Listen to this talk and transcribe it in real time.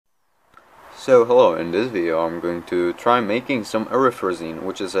So hello, in this video I'm going to try making some erythrosine,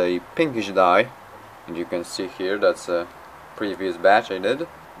 which is a pinkish dye, and you can see here that's a previous batch I did.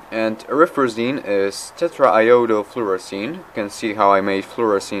 And erythrosine is tetraiodofluorescein. You can see how I made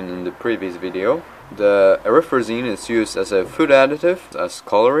fluorescein in the previous video. The erythrosine is used as a food additive, as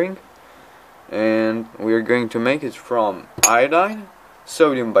coloring, and we are going to make it from iodine,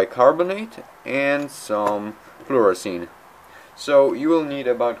 sodium bicarbonate, and some fluorescein. So you will need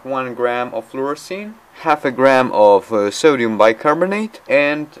about 1 gram of fluorescein, half a gram of sodium bicarbonate,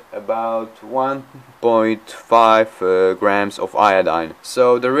 and about 1.5 grams of iodine.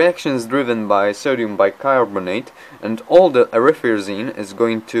 So the reaction is driven by sodium bicarbonate, and all the erythrosine is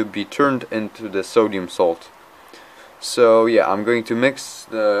going to be turned into the sodium salt. So yeah, I'm going to mix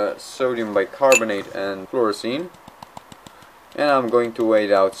the sodium bicarbonate and fluorescein, and I'm going to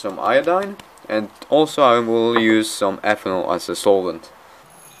weigh out some iodine. And also I will use some ethanol as a solvent.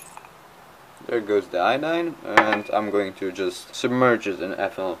 There goes the iodine, and I'm going to just submerge it in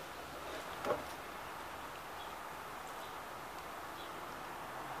ethanol.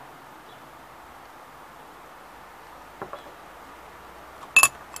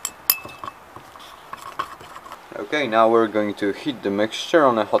 Okay, now we're going to heat the mixture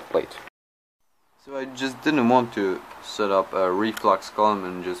on a hot plate. So I just didn't want to set up a reflux column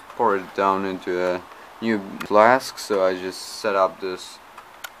and just pour it down into a new flask, so I just set up this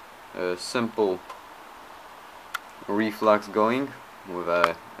simple reflux going with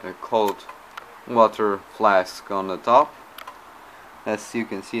a cold water flask on the top. As you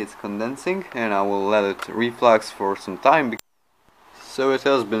can see, it's condensing, and I will let it reflux for some time. So it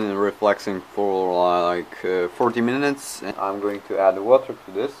has been refluxing for like 40 minutes, and I'm going to add water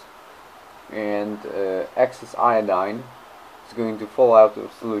to this. And excess iodine is going to fall out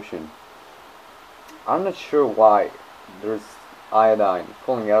of solution. I'm not sure why there's iodine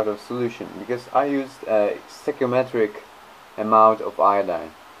falling out of solution, because I used a stoichiometric amount of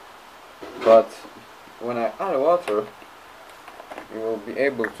iodine. But when I add water, you will be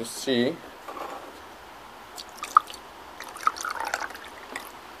able to see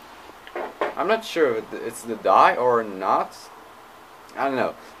I'm not sure if it's the dye or not. I don't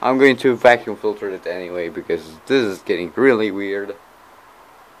know. I'm going to vacuum filter it anyway, because this is getting really weird.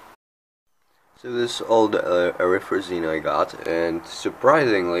 So this is all the erythrosine I got, and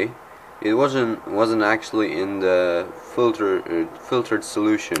surprisingly, it wasn't actually in the filtered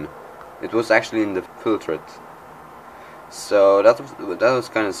solution. It was actually in the filtrate. So that was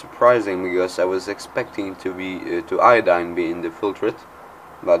kind of surprising, because I was expecting to iodine be in the filtrate,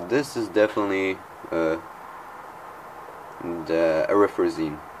 but this is definitely the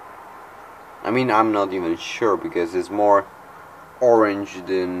erythrosine. I mean, I'm not even sure, because it's more orange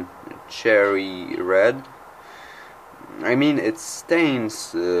than cherry red. I mean, it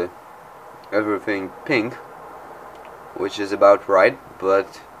stains everything pink, which is about right,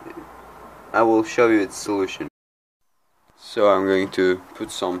 but I will show you its solution. So I'm going to put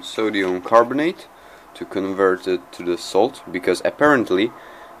some sodium carbonate to convert it to the salt, because apparently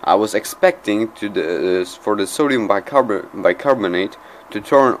I was expecting for the sodium bicarbonate to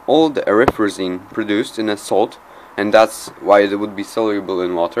turn all the erythrosine produced in a salt, and that's why it would be soluble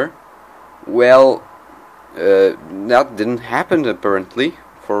in water. Well, that didn't happen apparently,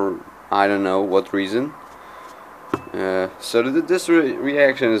 for I don't know what reason. So this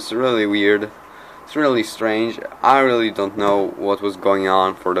reaction is really weird. It's really strange. I really don't know what was going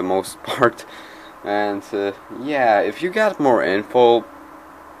on for the most part. And yeah, if you got more info,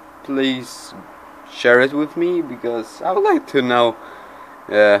 please share it with me, because I would like to know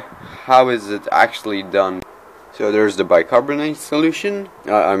how is it actually done. So there's the bicarbonate solution,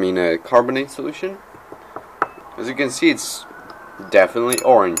 carbonate solution. As you can see, it's definitely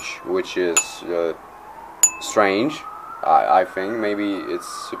orange, which is strange. I think maybe it's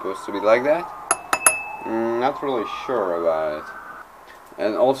supposed to be like that. Not really sure about it.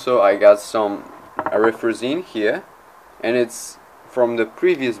 And also I got some erythrosine here, and it's from the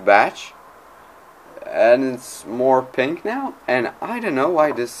previous batch, and it's more pink now, and I don't know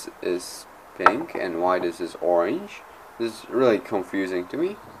why this is pink and why this is orange. This is really confusing to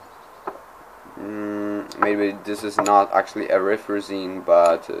me. Maybe this is not actually erythrosine,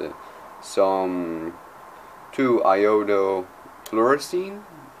 but some 2-iodofluorescein.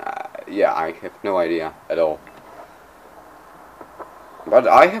 Yeah, I have no idea at all. But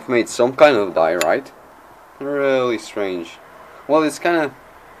I have made some kind of dye, right? Really strange. Well, it's kind of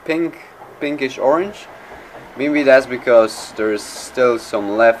pinkish orange. Maybe that's because there's still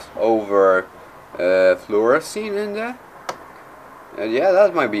some leftover fluorescein in there. Yeah,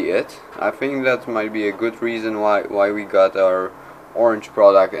 that might be it. I think that might be a good reason why we got our orange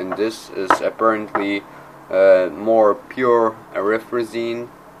product, and this is apparently more pure erythrosine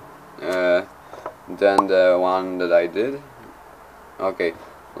than the one that I did. Okay,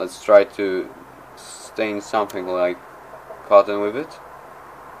 let's try to stain something like cotton with it.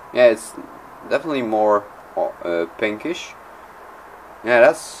 Yeah, it's definitely more pinkish. Yeah,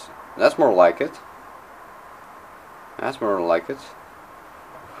 that's more like it. That's more like it.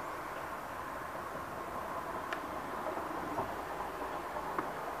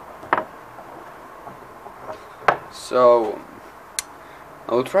 So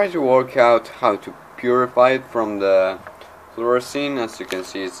I will try to work out how to purify it from the fluorescein. As you can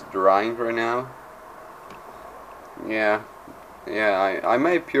see, it's drying right now. Yeah, I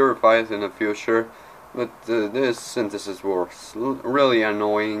may purify it in the future, but this synthesis was really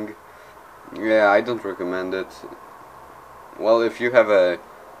annoying. Yeah, I don't recommend it. Well, if you have a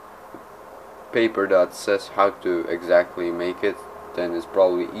paper that says how to exactly make it, then it's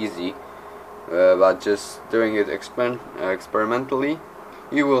probably easy. But just doing it experimentally,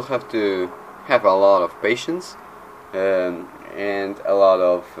 you will have to have a lot of patience and a lot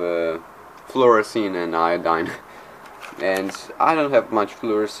of fluorescein and iodine. And I don't have much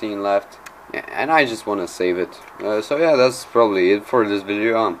fluorescein left, and I just want to save it. So yeah, that's probably it for this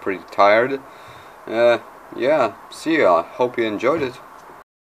video. I'm pretty tired. Yeah, see ya. I hope you enjoyed it.